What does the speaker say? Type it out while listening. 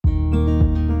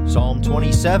Psalm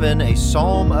 27, a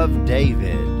psalm of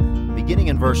David. Beginning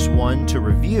in verse 1, to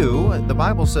review, the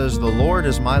Bible says, "The Lord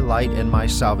is my light and my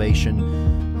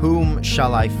salvation. Whom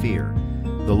shall I fear?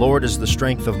 The Lord is the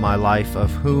strength of my life.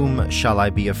 Of whom shall I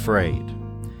be afraid?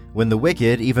 When the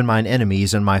wicked, even mine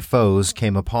enemies and my foes,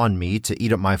 came upon me to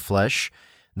eat up my flesh,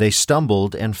 they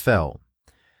stumbled and fell.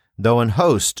 Though an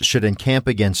host should encamp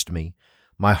against me,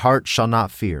 my heart shall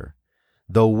not fear.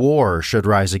 Though war should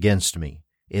rise against me,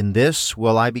 in this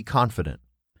will I be confident.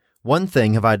 One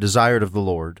thing have I desired of the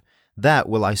Lord, that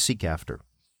will I seek after,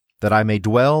 that I may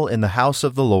dwell in the house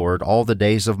of the Lord all the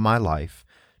days of my life,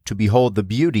 to behold the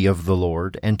beauty of the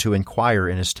Lord, and to inquire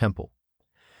in his temple.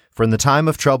 For in the time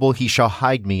of trouble he shall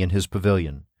hide me in his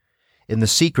pavilion. In the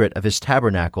secret of his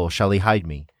tabernacle shall he hide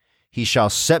me. He shall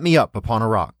set me up upon a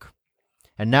rock.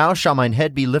 And now shall mine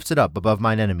head be lifted up above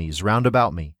mine enemies round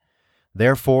about me.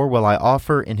 Therefore will I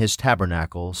offer in his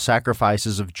tabernacle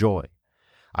sacrifices of joy.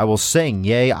 I will sing,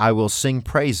 yea, I will sing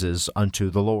praises unto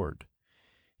the Lord.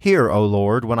 Hear, O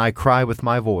Lord, when I cry with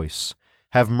my voice.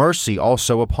 Have mercy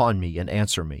also upon me, and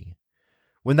answer me.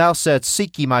 When thou saidst,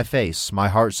 Seek ye my face, my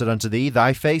heart said unto thee,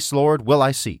 Thy face, Lord, will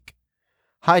I seek.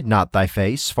 Hide not thy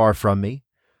face far from me.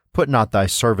 Put not thy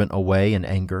servant away in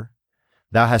anger.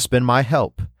 Thou hast been my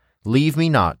help. Leave me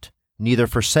not, neither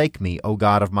forsake me, O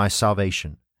God of my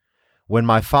salvation. When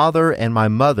my father and my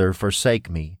mother forsake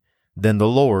me, then the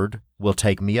Lord will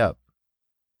take me up."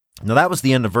 Now that was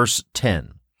the end of verse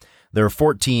 10. There are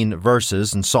 14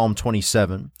 verses in Psalm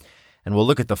 27, and we'll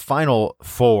look at the final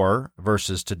 4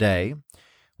 verses today,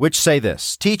 which say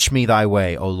this: "Teach me thy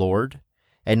way, O Lord,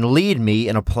 and lead me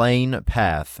in a plain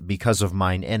path because of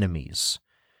mine enemies.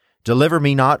 Deliver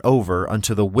me not over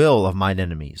unto the will of mine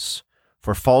enemies,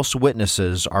 for false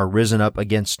witnesses are risen up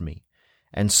against me,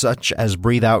 and such as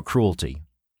breathe out cruelty.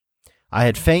 I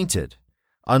had fainted,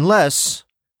 unless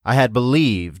I had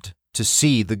believed to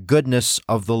see the goodness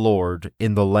of the Lord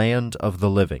in the land of the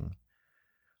living.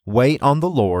 Wait on the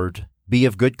Lord, be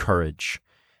of good courage,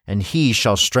 and he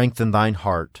shall strengthen thine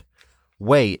heart.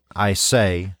 Wait, I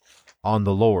say, on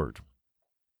the Lord."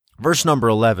 Verse number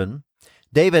 11,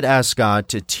 David asks God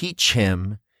to teach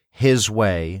him his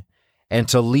way and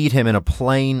to lead him in a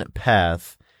plain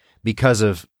path because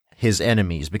of his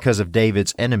enemies, because of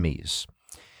David's enemies.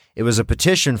 It was a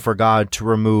petition for God to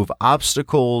remove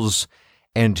obstacles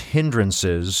and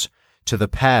hindrances to the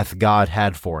path God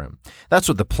had for him. That's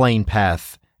what the plain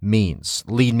path means.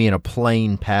 Lead me in a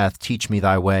plain path, teach me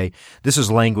thy way. This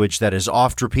is language that is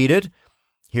oft repeated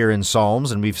here in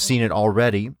Psalms, and we've seen it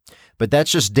already, but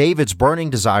that's just David's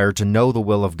burning desire to know the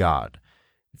will of God,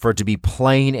 for it to be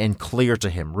plain and clear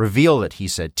to him. Reveal it, he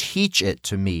said. Teach it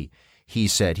to me, he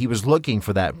said. He was looking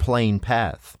for that plain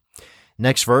path.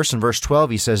 Next verse, in verse 12,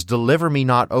 he says, "Deliver me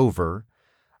not over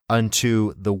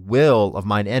unto the will of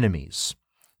mine enemies,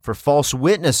 for false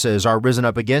witnesses are risen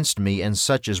up against me, and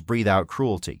such as breathe out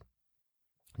cruelty."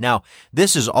 Now,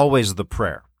 this is always the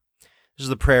prayer. This is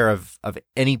the prayer of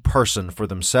any person for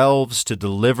themselves, to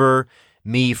deliver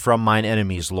me from mine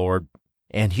enemies, Lord.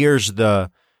 And here's the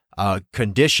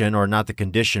condition, or not the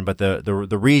condition, but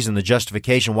the reason, the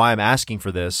justification why I'm asking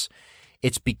for this.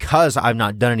 It's because I've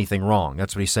not done anything wrong.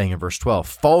 That's what he's saying in verse 12.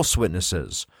 False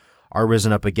witnesses are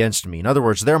risen up against me. In other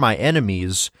words, they're my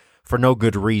enemies for no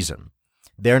good reason.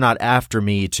 They're not after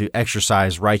me to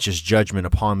exercise righteous judgment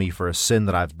upon me for a sin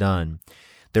that I've done.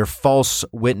 They're false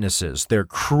witnesses. They're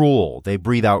cruel. They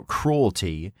breathe out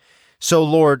cruelty. So,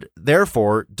 Lord,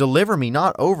 therefore, deliver me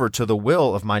not over to the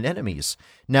will of mine enemies.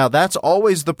 Now, that's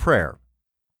always the prayer.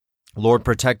 Lord,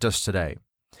 protect us today.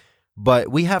 But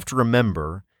we have to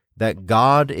remember that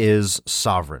God is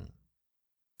sovereign.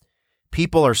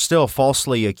 People are still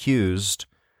falsely accused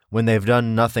when they've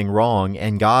done nothing wrong,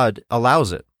 and God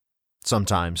allows it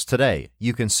sometimes today.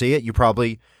 You can see it. You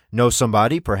probably know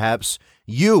somebody. Perhaps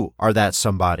you are that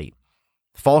somebody.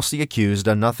 Falsely accused,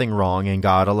 done nothing wrong, and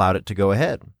God allowed it to go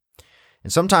ahead.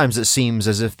 And sometimes it seems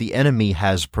as if the enemy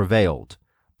has prevailed,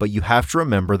 but you have to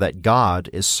remember that God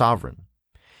is sovereign.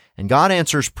 And God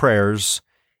answers prayers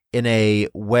in a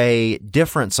way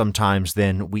different sometimes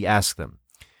than we ask them.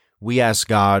 We ask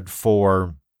God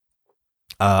for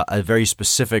a very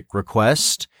specific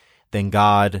request, then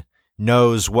God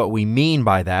knows what we mean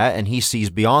by that, and he sees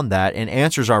beyond that and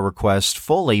answers our request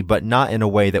fully, but not in a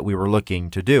way that we were looking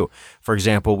to do. For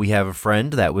example, we have a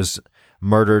friend that was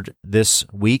murdered this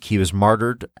week. He was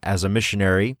martyred as a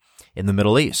missionary in the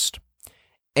Middle East.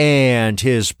 And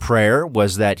his prayer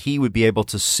was that he would be able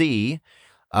to see,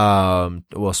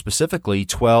 specifically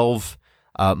 12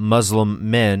 Muslim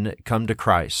men come to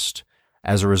Christ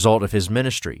as a result of his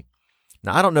ministry.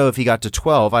 Now, I don't know if he got to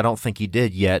 12. I don't think he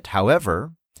did yet.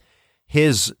 However,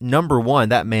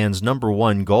 that man's number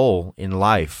one goal in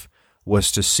life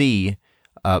was to see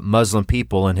Muslim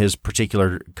people in his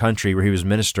particular country where he was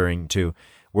ministering to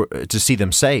see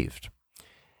them saved.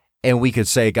 And we could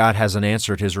say God hasn't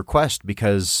answered his request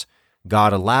because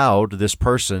God allowed this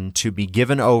person to be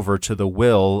given over to the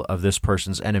will of this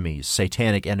person's enemies,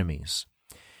 satanic enemies.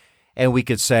 And we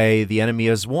could say the enemy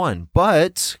has won,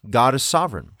 but God is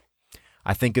sovereign.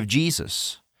 I think of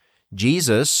Jesus.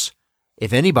 Jesus,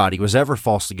 if anybody was ever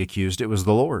falsely accused, it was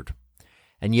the Lord.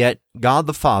 And yet God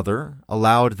the Father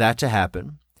allowed that to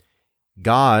happen.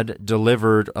 God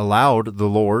allowed the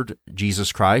Lord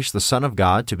Jesus Christ, the Son of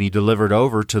God, to be delivered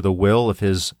over to the will of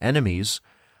his enemies.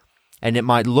 And it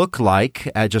might look like,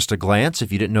 at just a glance,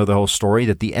 if you didn't know the whole story,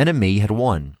 that the enemy had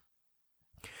won.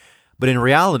 But in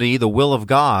reality, the will of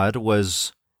God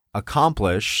was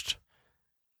accomplished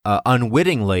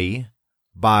unwittingly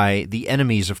by the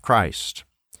enemies of Christ.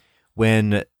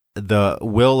 When the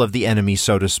will of the enemy,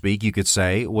 so to speak, you could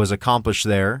say, was accomplished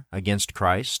there against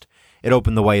Christ, it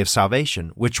opened the way of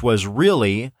salvation, which was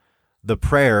really the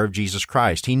prayer of Jesus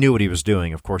Christ. He knew what he was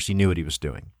doing. Of course, he knew what he was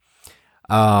doing.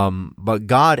 But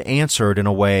God answered in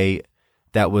a way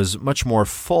that was much more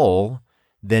full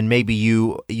than maybe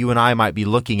you and I might be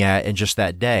looking at in just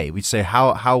that day. We'd say,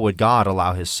 how would God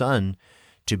allow his son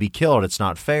to be killed? It's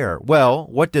not fair. Well,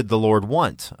 what did the Lord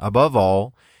want? Above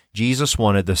all, Jesus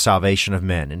wanted the salvation of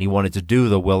men, and he wanted to do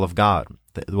the will of God,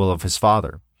 the will of his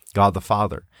Father, God the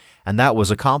Father. And that was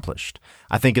accomplished.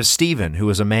 I think of Stephen, who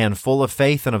was a man full of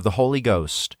faith and of the Holy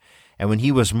Ghost. And when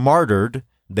he was martyred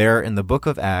there in the book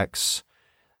of Acts,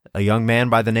 a young man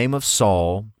by the name of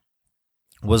Saul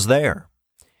was there.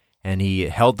 And he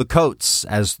held the coats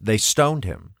as they stoned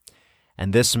him.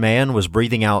 And this man was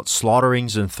breathing out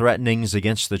slaughterings and threatenings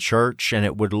against the church, and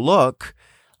it would look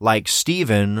like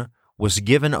Stephen was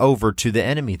given over to the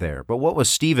enemy there. But what was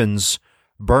Stephen's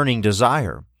burning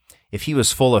desire? If he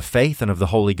was full of faith and of the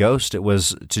Holy Ghost, it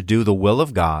was to do the will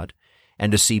of God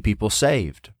and to see people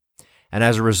saved. And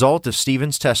as a result of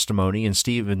Stephen's testimony and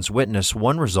Stephen's witness,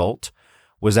 one result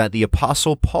was that the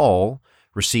Apostle Paul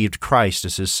received Christ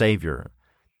as his Savior.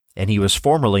 And he was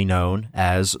formerly known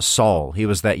as Saul. He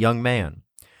was that young man.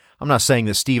 I'm not saying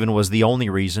that Stephen was the only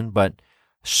reason, but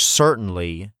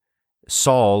certainly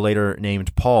Saul, later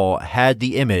named Paul, had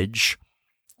the image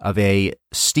of a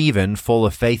Stephen full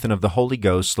of faith and of the Holy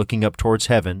Ghost looking up towards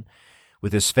heaven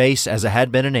with his face as it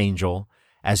had been an angel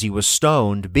as he was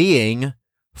stoned, being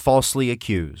falsely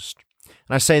accused.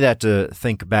 And I say that to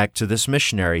think back to this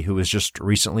missionary who was just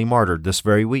recently martyred this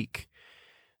very week.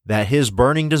 That his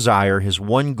burning desire, his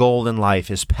one goal in life,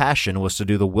 his passion was to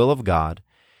do the will of God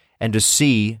and to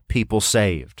see people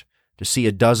saved, to see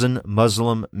a dozen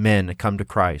Muslim men come to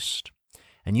Christ.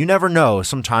 And you never know,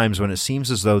 sometimes when it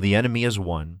seems as though the enemy has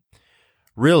won,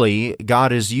 really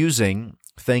God is using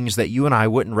things that you and I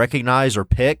wouldn't recognize or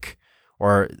pick,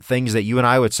 or things that you and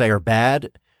I would say are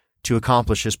bad, to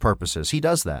accomplish his purposes. He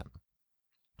does that.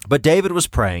 But David was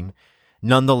praying,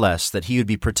 nonetheless, that he would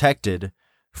be protected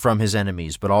from his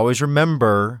enemies. But always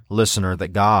remember, listener, that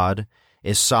God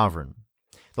is sovereign.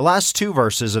 The last two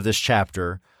verses of this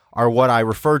chapter are what I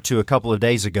referred to a couple of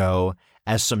days ago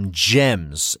as some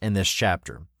gems in this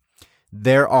chapter.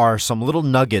 There are some little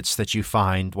nuggets that you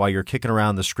find while you're kicking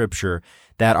around the scripture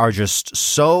that are just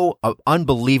so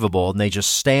unbelievable, and they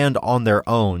just stand on their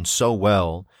own so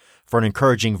well for an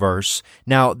encouraging verse.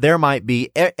 Now, there might be,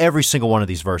 every single one of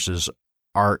these verses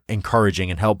are encouraging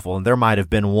and helpful, and there might have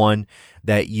been one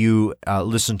that you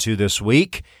listened to this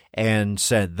week and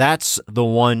said, that's the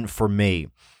one for me.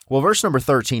 Well, verse number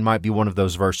 13 might be one of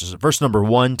those verses. Verse number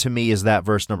 1 to me is that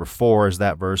verse. Number 4 is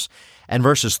that verse. And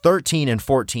verses 13 and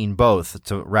 14 both,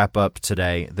 to wrap up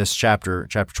today, this chapter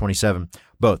 27,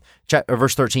 both.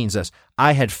 Verse 13 says,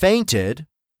 I had fainted,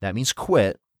 that means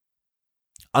quit,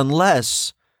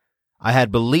 unless I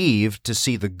had believed to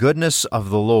see the goodness of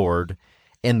the Lord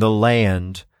in the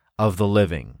land of the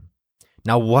living.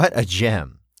 Now, what a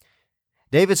gem.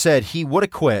 David said he would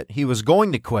have quit. He was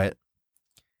going to quit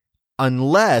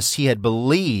unless he had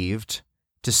believed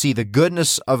to see the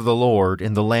goodness of the Lord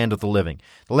in the land of the living.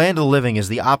 The land of the living is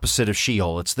the opposite of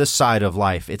Sheol. It's this side of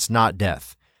life. It's not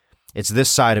death. It's this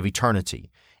side of eternity.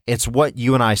 It's what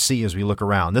you and I see as we look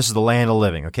around. This is the land of the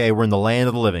living, okay? We're in the land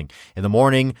of the living. In the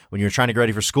morning, when you're trying to get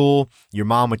ready for school, your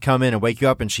mom would come in and wake you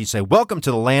up, and she'd say, welcome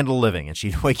to the land of the living, and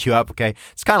she'd wake you up, okay?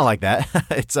 It's kind of like that.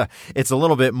 It's a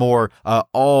little bit more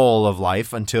all of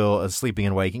life until sleeping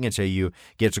and waking until you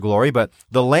get to glory, but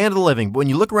the land of the living, when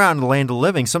you look around in the land of the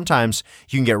living, sometimes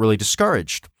you can get really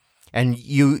discouraged. And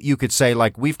you could say,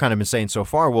 like we've kind of been saying so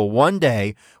far, well, one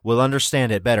day we'll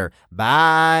understand it better.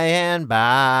 By and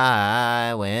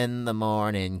by, when the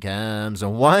morning comes,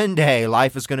 and one day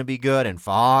life is going to be good, and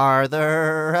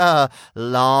farther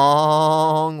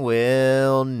along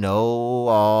we'll know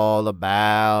all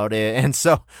about it.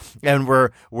 And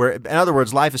we're in other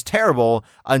words, life is terrible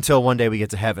until one day we get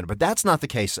to heaven. But that's not the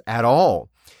case at all.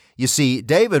 You see,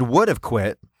 David would have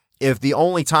quit if the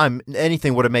only time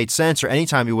anything would have made sense, or any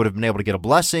time he would have been able to get a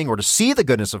blessing or to see the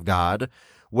goodness of God,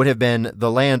 would have been the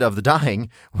land of the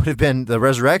dying, would have been the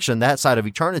resurrection, that side of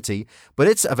eternity. But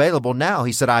it's available now.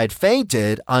 He said, I had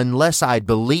fainted unless I'd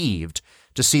believed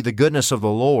to see the goodness of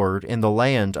the Lord in the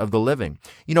land of the living.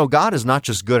 You know, God is not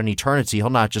just good in eternity.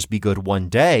 He'll not just be good one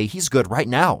day. He's good right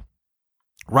now.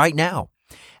 Right now.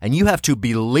 And you have to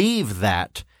believe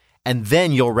that, and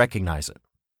then you'll recognize it.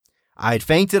 I had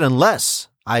fainted unless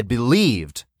I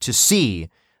believed to see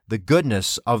the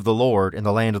goodness of the Lord in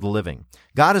the land of the living.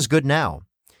 God is good now.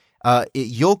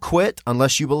 You'll quit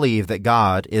unless you believe that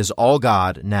God is all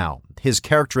God now. His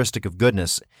characteristic of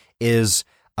goodness is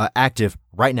active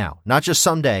right now, not just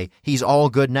someday. He's all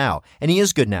good now, and He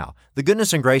is good now. The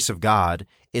goodness and grace of God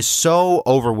is so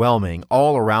overwhelming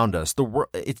all around us.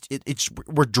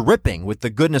 We're dripping with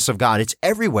the goodness of God. It's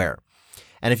everywhere.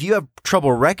 And if you have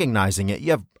trouble recognizing it,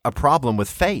 you have a problem with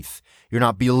faith. You're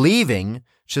not believing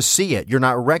to see it. You're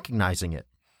not recognizing it.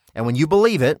 And when you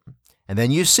believe it, and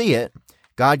then you see it,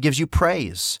 God gives you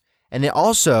praise. And it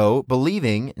also,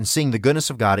 believing and seeing the goodness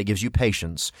of God, it gives you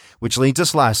patience, which leads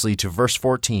us lastly to verse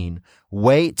 14.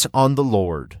 Wait on the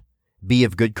Lord, be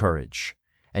of good courage,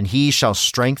 and He shall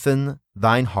strengthen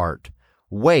thine heart.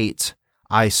 Wait,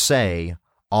 I say,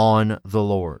 on the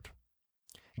Lord.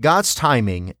 God's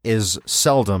timing is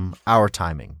seldom our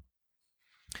timing.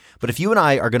 But if you and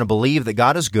I are going to believe that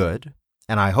God is good,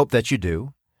 and I hope that you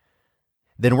do,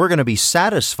 then we're going to be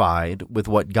satisfied with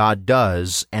what God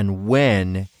does and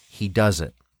when He does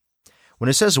it. When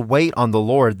it says wait on the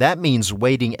Lord, that means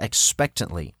waiting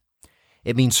expectantly.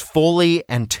 It means fully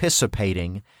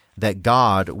anticipating that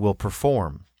God will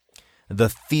perform. The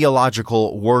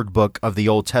theological word book of the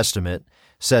Old Testament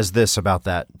says this about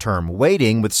that term.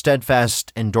 Waiting with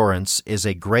steadfast endurance is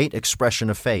a great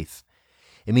expression of faith.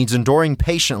 It means enduring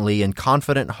patiently in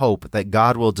confident hope that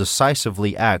God will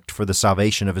decisively act for the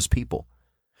salvation of His people.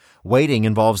 Waiting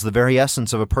involves the very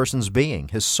essence of a person's being,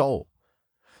 his soul.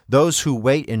 Those who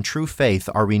wait in true faith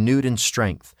are renewed in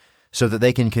strength so that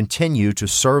they can continue to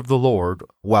serve the Lord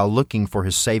while looking for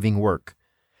His saving work.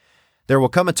 There will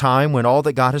come a time when all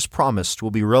that God has promised will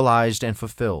be realized and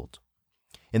fulfilled.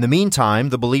 In the meantime,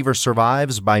 the believer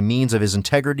survives by means of his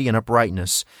integrity and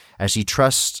uprightness as he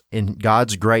trusts in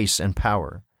God's grace and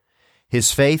power.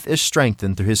 His faith is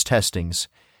strengthened through his testings,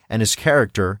 and his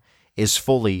character is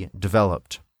fully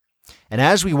developed. And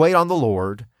as we wait on the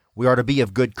Lord, we are to be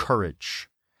of good courage.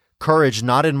 Courage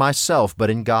not in myself, but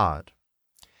in God.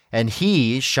 And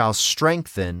He shall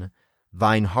strengthen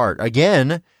thine heart.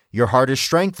 Again, your heart is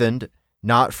strengthened,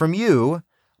 not from you,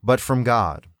 but from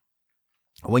God.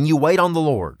 When you wait on the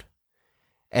Lord,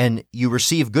 and you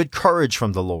receive good courage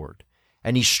from the Lord,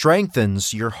 and He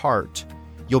strengthens your heart,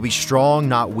 you'll be strong,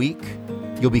 not weak.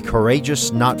 You'll be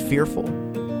courageous, not fearful.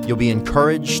 You'll be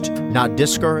encouraged, not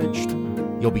discouraged.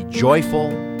 You'll be joyful,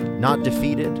 not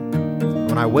defeated.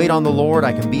 When I wait on the Lord,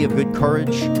 I can be of good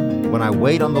courage. When I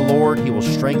wait on the Lord, He will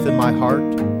strengthen my heart.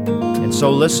 And so,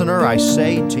 listener, I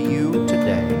say to you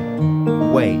today,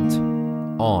 wait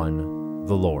on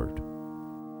the Lord.